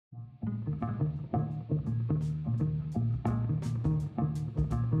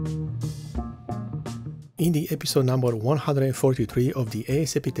In the episode number 143 of the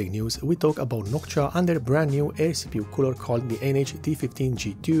A.S.A.P Tech News, we talk about Noctua and their brand new air CPU cooler called the NH-D15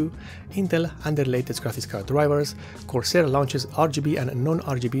 G2, Intel and their latest graphics card drivers, Corsair launches RGB and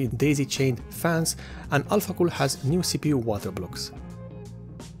non-RGB daisy-chained fans, and AlphaCool has new CPU water blocks.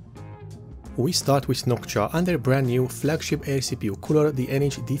 We start with Noctua and their brand new flagship air CPU cooler, the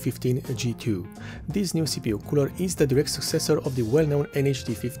NH-D15 G2. This new CPU cooler is the direct successor of the well-known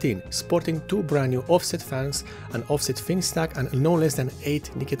NH-D15, sporting two brand new offset fans, an offset fin stack, and no less than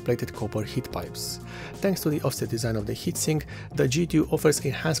 8 nickel-plated copper heat pipes. Thanks to the offset design of the heatsink, the G2 offers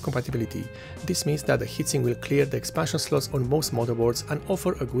enhanced compatibility. This means that the heatsink will clear the expansion slots on most motherboards and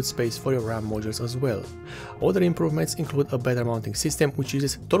offer a good space for your RAM modules as well. Other improvements include a better mounting system which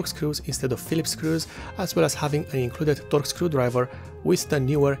uses Torx screws instead of Phillips screws, as well as having an included Torx screwdriver with the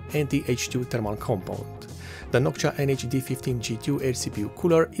newer NT-H2 thermal compound. The Noctua NH-D15 G2 air CPU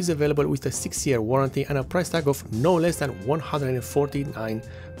cooler is available with a 6-year warranty and a price tag of no less than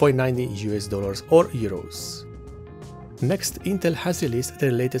 $149.90 or euros. Next, Intel has released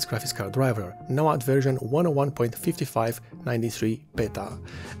their latest graphics card driver, now at version 101.5593 beta.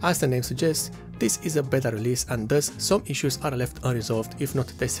 As the name suggests, this is a beta release and thus some issues are left unresolved if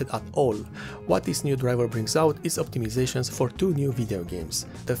not tested at all. What this new driver brings out is optimizations for two new video games,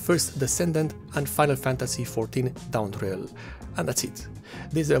 the first Descendant and Final Fantasy XIV Downtrail. And that's it.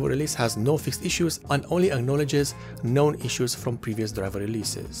 This driver release has no fixed issues and only acknowledges known issues from previous driver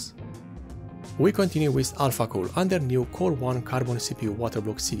releases. We continue with AlphaCool and their new Core 1 Carbon CPU water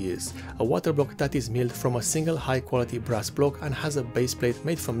block series, a water block that is milled from a single high-quality brass block and has a base plate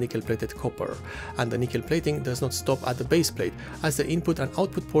made from nickel-plated copper. And the nickel plating does not stop at the base plate, as the input and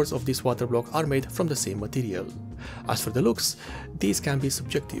output ports of this water block are made from the same material. As for the looks, these can be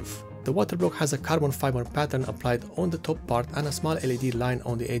subjective. The water block has a carbon fiber pattern applied on the top part and a small LED line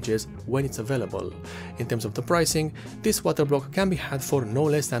on the edges when it's available. In terms of the pricing, this water block can be had for no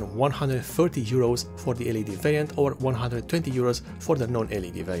less than 130 euros for the LED variant or 120 euros for the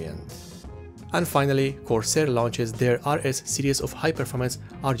non-LED variant. And finally, Corsair launches their RS series of high-performance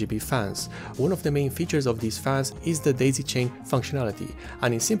RGB fans. One of the main features of these fans is the daisy chain functionality,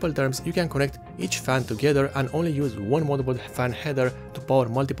 and in simple terms you can connect each fan together and only use one motherboard fan header to power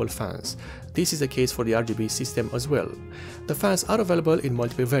multiple fans. This is the case for the RGB system as well. The fans are available in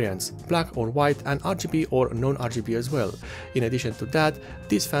multiple variants, black or white, and RGB or non-RGB as well. In addition to that,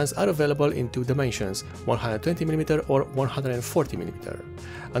 these fans are available in two dimensions, 120mm or 140mm.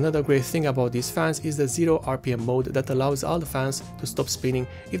 Another great thing about these fans is the 0 RPM mode that allows all the fans to stop spinning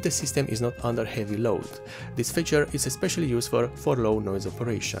if the system is not under heavy load. This feature is especially useful for low noise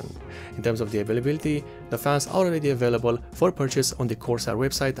operation. In terms of the availability, the fans are already available for purchase on the Corsair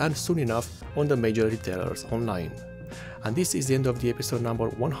website and soon enough on the major retailers online. And this is the end of the episode number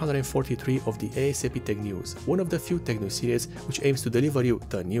 143 of the A.S.A.P Tech News, one of the few tech news series which aims to deliver you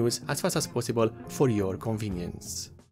the news as fast as possible for your convenience.